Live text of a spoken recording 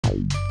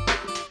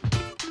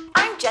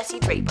Jesse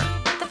Draper,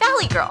 the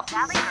Valley Girl.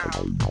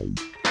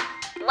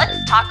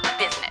 Let's talk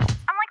business.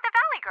 I'm like the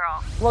Valley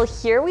Girl. Well,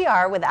 here we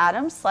are with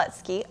Adam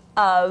Slutsky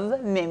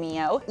of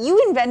Mimeo.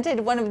 You invented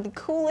one of the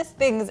coolest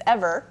things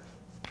ever,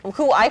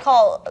 who I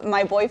call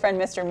my boyfriend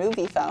Mr.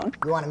 Moviefone.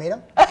 You want to meet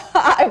him?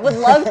 I would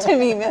love to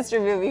meet Mr.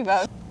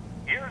 Moviefone.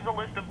 Here's a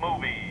list of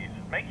movies.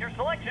 Make your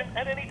selection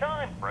at any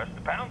time. Press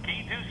the pound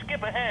key to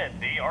skip ahead.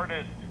 The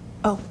artist.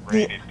 Oh,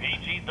 Rated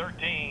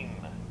PG-13.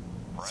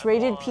 it's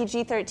rated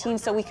PG-13,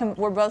 so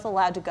we're both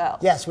allowed to go.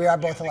 Yes, we are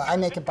both allowed. I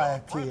make it by a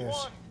few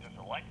years.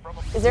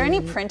 Is there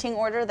any printing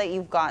order that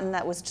you've gotten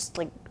that was just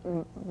like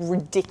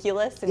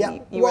ridiculous, and Yeah,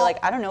 you were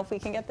like, I don't know if we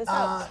can get this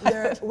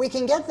out? We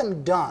can get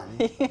them done,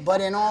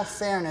 but in all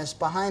fairness,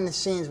 behind the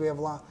scenes, we have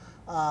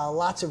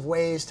lots of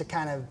ways to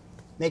kind of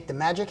make the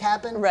magic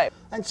happen. Right.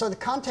 And so the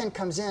content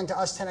comes in to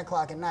us 10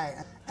 o'clock at night,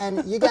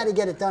 and you got to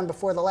get it done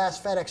before the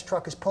last FedEx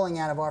truck is pulling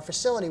out of our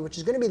facility, which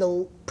is going to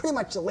be pretty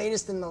much the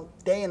latest in the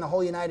day in the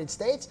whole United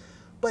States.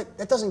 But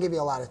that doesn't give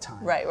you a lot of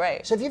time. Right,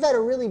 right. So if you've had a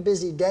really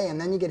busy day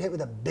and then you get hit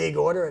with a big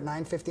order at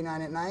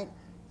 9:59 at night,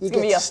 it's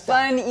going to be a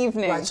fun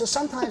evening. Right, so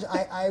sometimes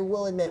I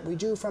will admit, we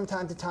do from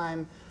time to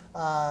time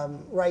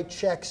write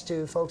checks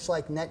to folks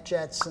like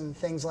NetJets and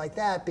things like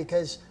that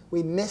because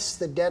we miss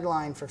the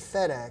deadline for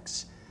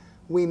FedEx.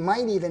 We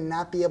might even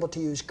not be able to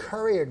use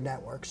courier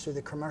networks through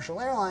the commercial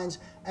airlines,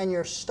 and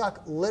you're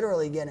stuck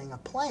literally getting a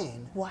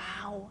plane.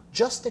 Wow.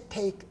 Just to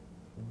take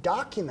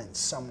documents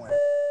somewhere.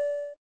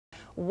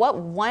 What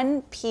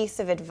one piece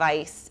of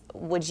advice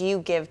would you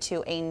give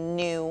to a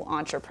new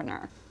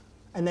entrepreneur?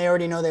 And they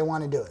already know they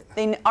want to do it.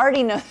 They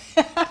already know.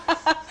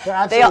 They're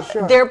absolutely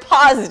sure. They're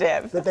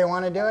positive. That they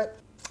want to do it?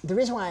 The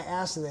reason why I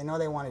ask that they know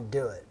they want to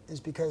do it is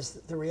because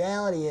the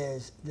reality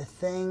is the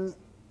thing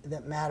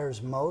that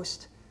matters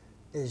most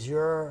is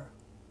your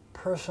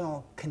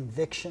personal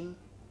conviction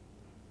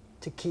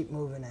to keep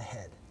moving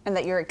ahead. And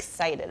that you're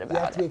excited about it. You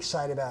have to be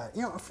excited about it.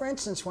 You know, for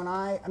instance, when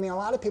I mean, a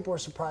lot of people were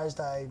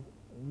surprised I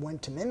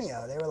went to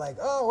Mimeo. They were like,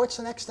 oh, what's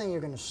the next thing you're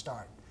going to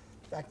start?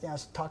 In fact, I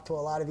talked to a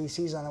lot of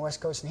VCs on the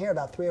West Coast and here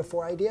about 3 or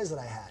 4 ideas that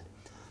I had.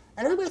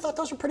 And everybody thought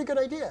those were pretty good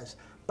ideas.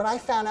 But I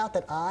found out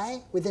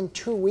that within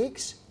 2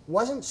 weeks,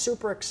 wasn't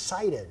super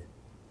excited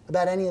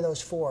about any of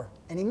those 4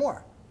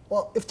 anymore.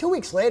 Well, if 2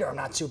 weeks later I'm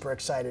not super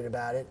excited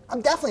about it,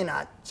 I'm definitely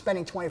not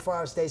spending 24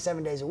 hours a day,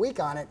 7 days a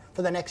week on it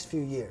for the next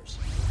few years.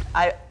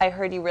 I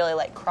heard you really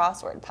like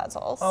crossword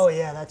puzzles. Oh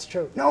yeah, that's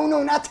true. No,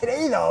 not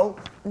today though.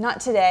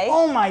 Not today?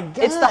 Oh my God.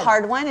 It's the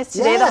hard one? Is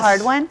today the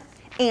hard one?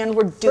 And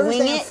we're doing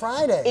Thursday it and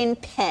Friday. in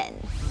pen.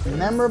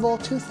 Memorable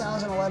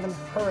 2011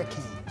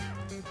 hurricane.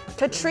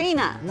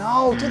 Katrina.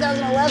 No,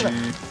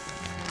 2011.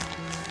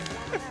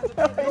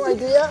 No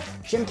idea?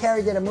 Jim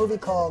Carrey did a movie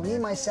called Me,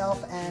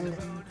 Myself, and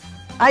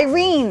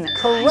Irene.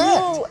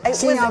 Correct.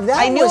 See, now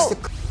that was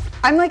the...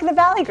 I'm like the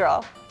Valley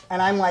Girl.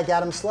 And I'm like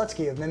Adam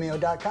Slutsky of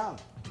Mimeo.com.